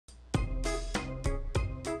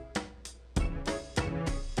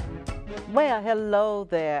Well, hello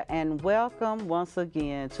there, and welcome once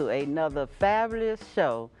again to another fabulous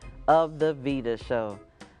show of the Vita Show.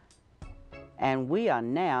 And we are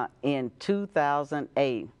now in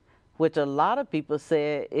 2008, which a lot of people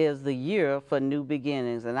say is the year for new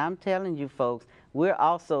beginnings. And I'm telling you folks, we're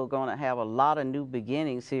also going to have a lot of new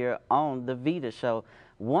beginnings here on the Vita Show.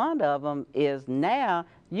 One of them is now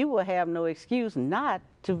you will have no excuse not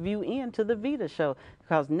to view into the Vita Show,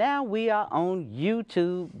 because now we are on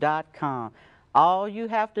YouTube.com. All you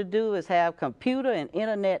have to do is have computer and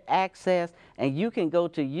internet access, and you can go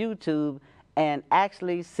to YouTube and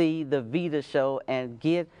actually see the Vita Show and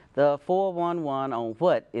get the 411 on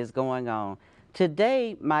what is going on.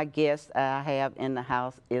 Today, my guest I have in the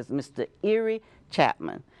house is Mr. Erie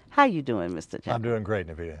Chapman. How you doing, Mr. Chapman? I'm doing great,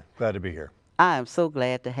 Navita. Glad to be here. I am so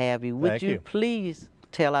glad to have you. Would Thank you you. please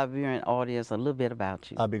tell our viewing audience a little bit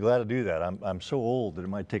about you? I'd be glad to do that. I'm so old that it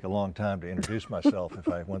might take a long time to introduce myself if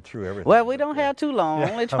I went through everything. Well, we don't have too long.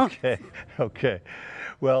 Yeah, Only okay.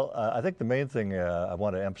 Well, I think the main thing I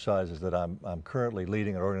want to emphasize is that I'm currently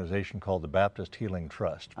leading an organization called the Baptist Healing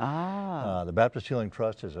Trust. The Baptist Healing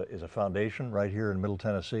Trust is a foundation right here in Middle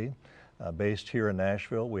Tennessee, based here in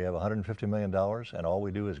Nashville. We have $150 million, and all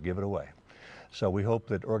we do is give it away. So we hope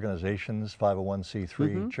that organizations,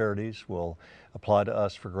 501c3 charities, will apply to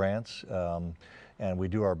us for grants, and we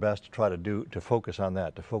do our best to try to focus on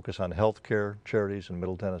that, to focus on healthcare charities in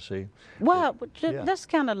Middle Tennessee. Well, that's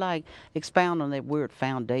kind of like expound on that word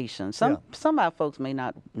foundation. Some of our folks may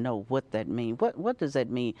not know what that means. What does that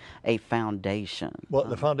mean, a foundation? Well,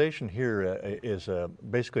 the foundation here is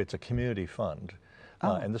basically it's a community fund.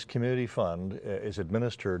 And this community fund is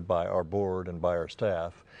administered by our board and by our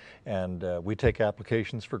staff, and we take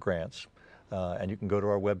applications for grants. And you can go to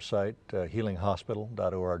our website,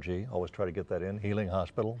 healinghospital.org. Always try to get that in,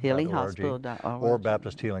 healinghospital.org. Healinghospital.org. Or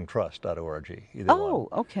baptisthealingtrust.org, either one. Oh,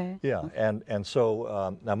 okay. Yeah, okay. and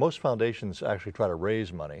so now most foundations actually try to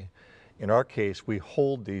raise money. In our case, we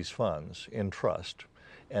hold these funds in trust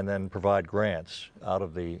and then provide grants out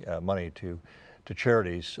of the money to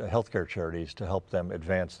charities, healthcare charities, to help them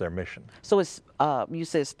advance their mission. So it's, you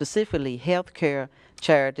said specifically healthcare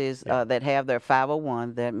charities that have their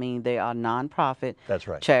 501, that mean they are nonprofit That's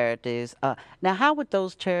right. charities. Now, how would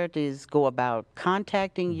those charities go about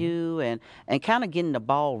contacting you and kind of getting the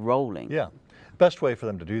ball rolling? Yeah. Best way for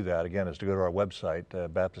them to do that, again, is to go to our website,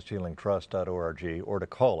 baptisthealingtrust.org, or to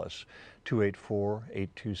call us,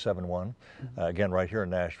 284-8271. Again, right here in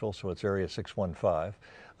Nashville, so it's area 615.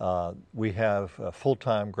 We have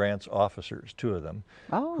full-time grants officers, 2 of them,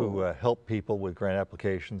 who help people with grant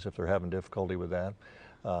applications if they're having difficulty with that.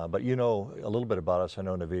 But you know a little bit about us, I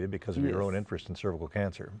know, Navita, because of your own interest in cervical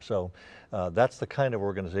cancer. So that's the kind of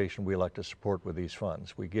organization we like to support with these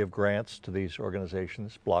funds. We give grants to these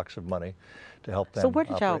organizations, blocks of money, to help them. So where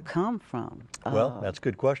did y'all operate. come from? Well, that's a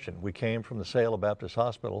good question. We came from the Sale of Baptist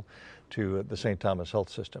Hospital to the St. Thomas Health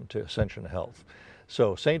System, to Ascension Health.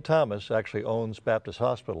 So St. Thomas actually owns Baptist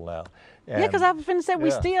Hospital now. Yeah, because I was going to say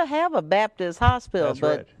we still have a Baptist hospital, That's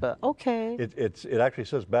right. but okay. It actually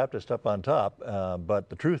says Baptist up on top, but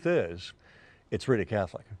the truth is, it's really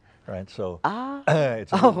Catholic, right? So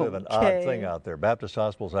it's a little bit of an odd thing out there. Baptist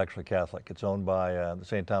Hospital is actually Catholic. It's owned by the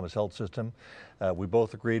St. Thomas Health System. We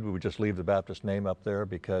both agreed we would just leave the Baptist name up there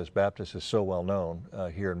because Baptist is so well known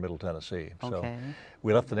here in Middle Tennessee. So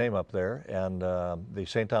we left the name up there, and the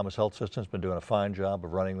St. Thomas Health System has been doing a fine job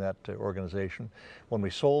of running that organization. When we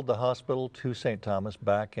sold the hospital to St. Thomas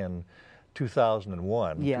back in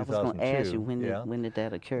 2001, yeah, 2002, I was going to ask you, when did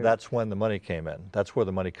that occur? That's when the money came in. That's where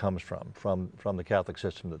the money comes from the Catholic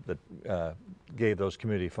system that gave those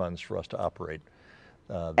community funds for us to operate.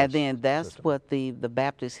 And then that's what the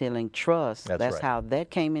Baptist Healing Trust, that's right. how that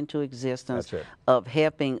came into existence, of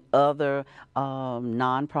helping other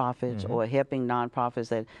nonprofits or helping nonprofits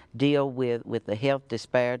that deal with the health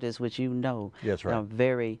disparities, which you know are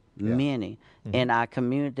very many in our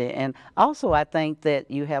community. And also I think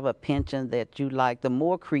that you have a penchant that you like, the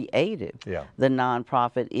more creative the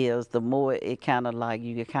nonprofit is, the more it kind of like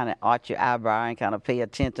you kind of arch your eyebrow and kind of pay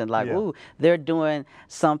attention like, ooh, they're doing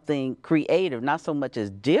something creative, not so much as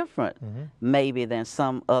different maybe than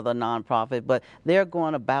some other nonprofit, but they're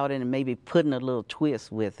going about it and maybe putting a little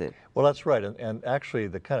twist with it. Well, that's right. And actually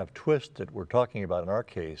the kind of twist that we're talking about in our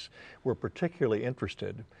case, we're particularly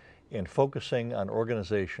interested in focusing on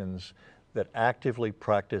organizations that actively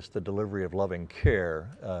practice the delivery of loving care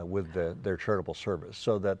with their charitable service.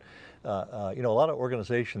 So that, you know, a lot of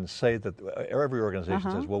organizations say that, every organization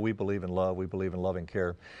says, well, we believe in love, we believe in loving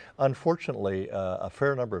care. Unfortunately, a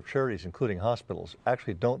fair number of charities, including hospitals,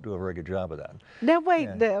 actually don't do a very good job of that. Now, wait,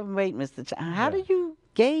 Mr. How do you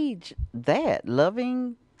gauge that,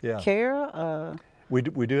 loving Yeah. care? We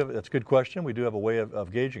do have, that's a good question. We do have a way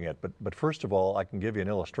of gauging it. But first of all, I can give you an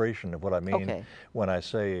illustration of what I mean when I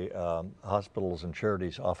say hospitals and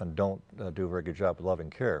charities often don't do a very good job of loving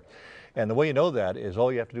care. And the way you know that is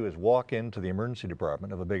all you have to do is walk into the emergency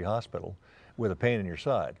department of a big hospital with a pain in your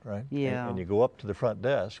side, right? Yeah. And you go up to the front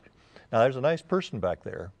desk. Now, there's a nice person back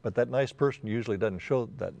there, but that nice person usually doesn't show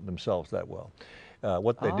that themselves that well.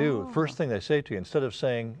 What they do, first thing they say to you, instead of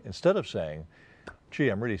saying, gee,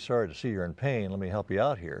 I'm really sorry to see you're in pain, let me help you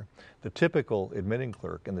out here, the typical admitting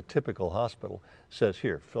clerk in the typical hospital says,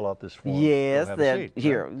 here, fill out this form. Yes, have a seat,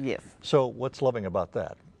 here, right? yes. So what's loving about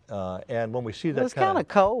that? And when we see that it's kind of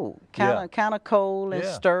cold, kind of cold and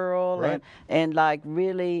sterile, right. and like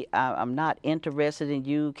really, I'm not interested in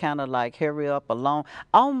you. Kind of like hurry up along,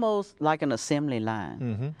 almost like an assembly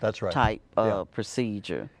line. That's right. Type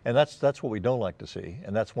procedure. And that's what we don't like to see,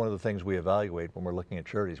 and that's one of the things we evaluate when we're looking at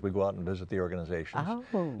charities. We go out and visit the organizations.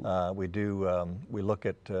 We look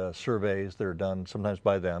at surveys that are done sometimes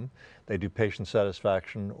by them. They do patient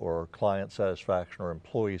satisfaction or client satisfaction or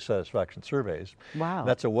employee satisfaction surveys. Wow. And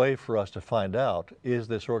that's a way for us to find out, is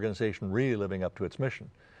this organization really living up to its mission?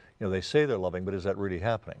 You know, they say they're loving, but is that really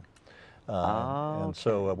happening? And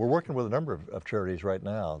so we're working with a number of charities right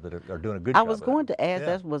now that are doing a good job. I was going to ask,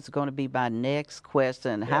 that was going to be my next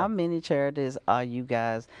question. How many charities are you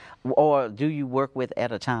guys, or do you work with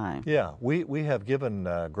at a time? Yeah, we have given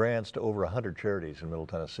grants to over 100 charities in Middle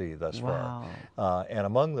Tennessee thus far. And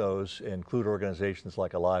among those include organizations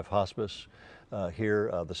like Alive Hospice, here,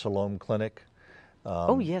 the Siloam Clinic.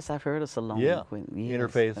 Oh yes, I've heard of Siloam. Yeah, Yes,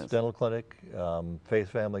 Interfaith Dental Clinic, Faith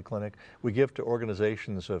Family Clinic. We give to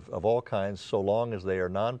organizations of all kinds, so long as they are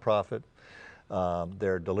nonprofit.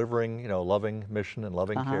 They're delivering, loving mission and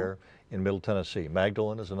loving care in Middle Tennessee.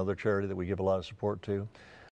 Magdalene is another charity that we give a lot of support to.